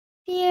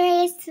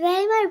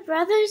Today my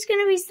brother's going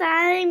to be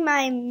styling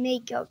my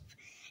makeup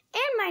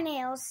and my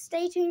nails.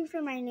 Stay tuned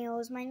for my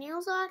nails. My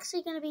nails are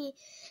actually going to be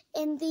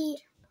in the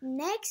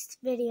next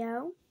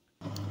video.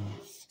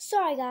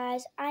 Sorry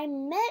guys, I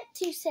meant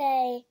to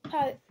say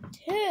part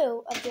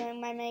 2 of doing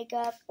my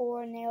makeup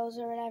or nails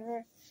or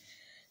whatever.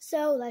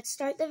 So let's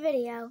start the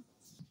video.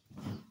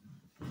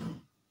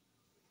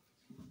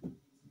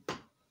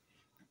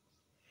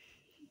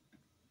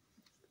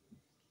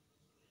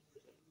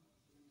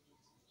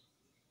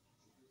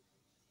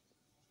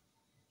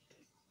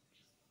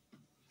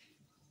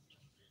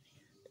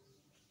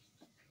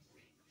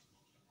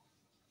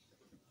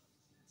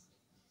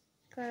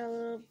 Got a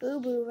little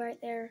boo-boo right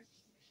there.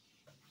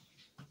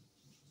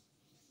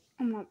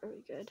 I'm not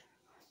very good.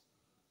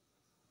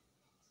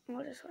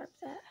 We'll just wipe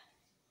that.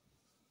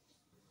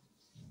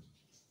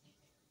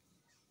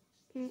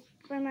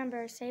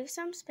 Remember, save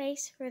some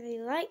space for the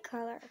light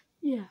color.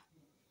 Yeah.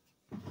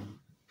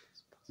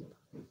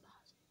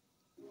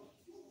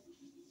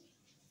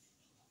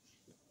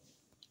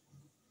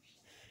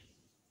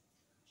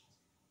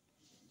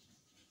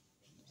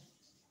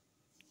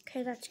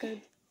 Okay, that's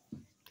good.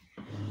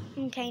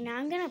 Okay, now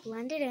I'm going to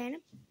blend it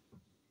in.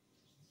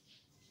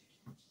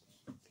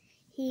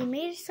 He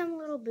made some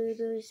little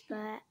boo-boos,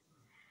 but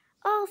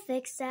I'll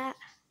fix that.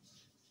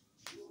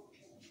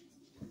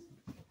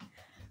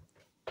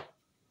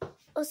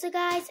 Also,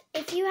 guys,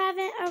 if you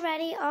haven't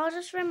already, I'll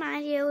just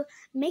remind you,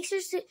 make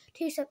sure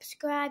to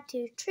subscribe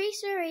to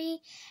Treecery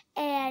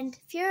and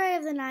Fury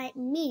of the Night,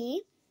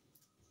 me.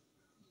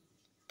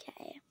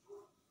 Okay.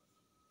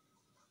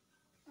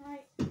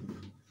 Alright.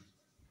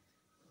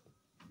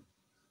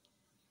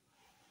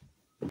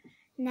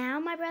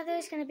 Now my brother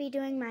is going to be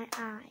doing my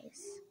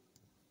eyes.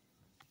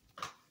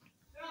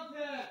 Stop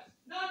it!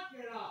 Knock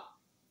it off!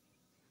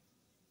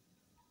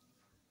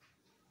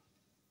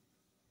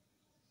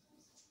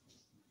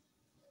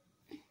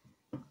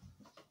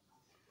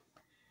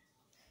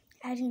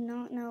 I do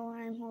not know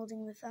why I'm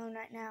holding the phone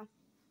right now.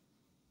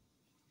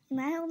 Am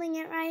I holding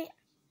it right?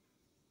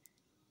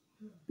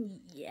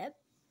 Yep.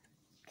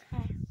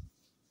 Okay.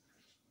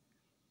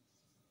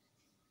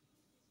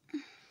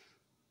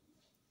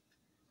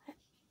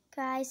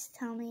 Guys,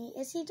 tell me,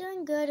 is he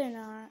doing good or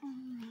not?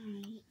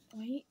 Alright.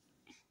 Wait.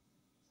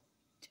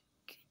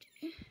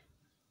 Here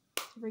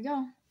we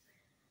go.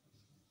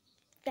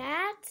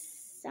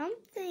 That's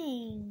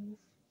something.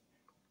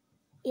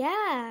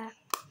 Yeah.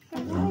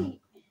 Alright.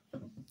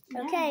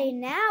 Okay,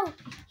 now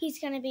he's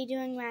going to be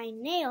doing my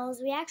nails.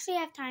 We actually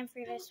have time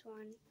for this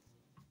one.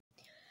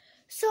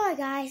 Sorry,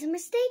 guys.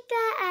 Mistake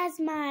that as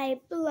my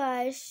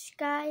blush,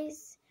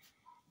 guys.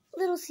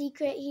 Little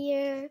secret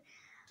here.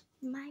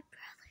 My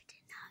brother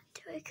did not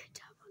do a good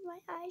job on my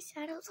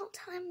eyeshadow. Don't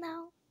tell him,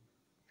 though.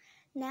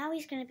 Now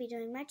he's going to be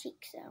doing my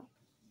cheeks,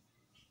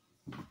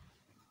 though.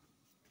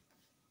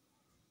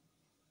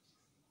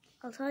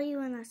 I'll tell you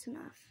when that's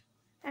enough.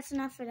 That's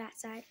enough for that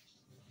side.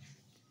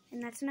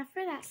 And that's enough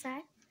for that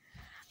side.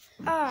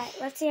 Alright,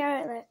 let's see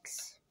how it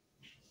looks.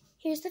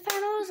 Here's the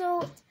final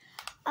result.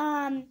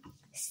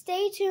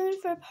 Stay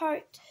tuned for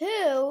part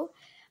 2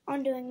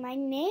 on doing my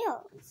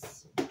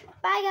nails.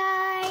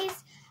 Bye,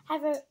 guys.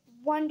 Have a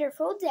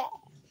wonderful day.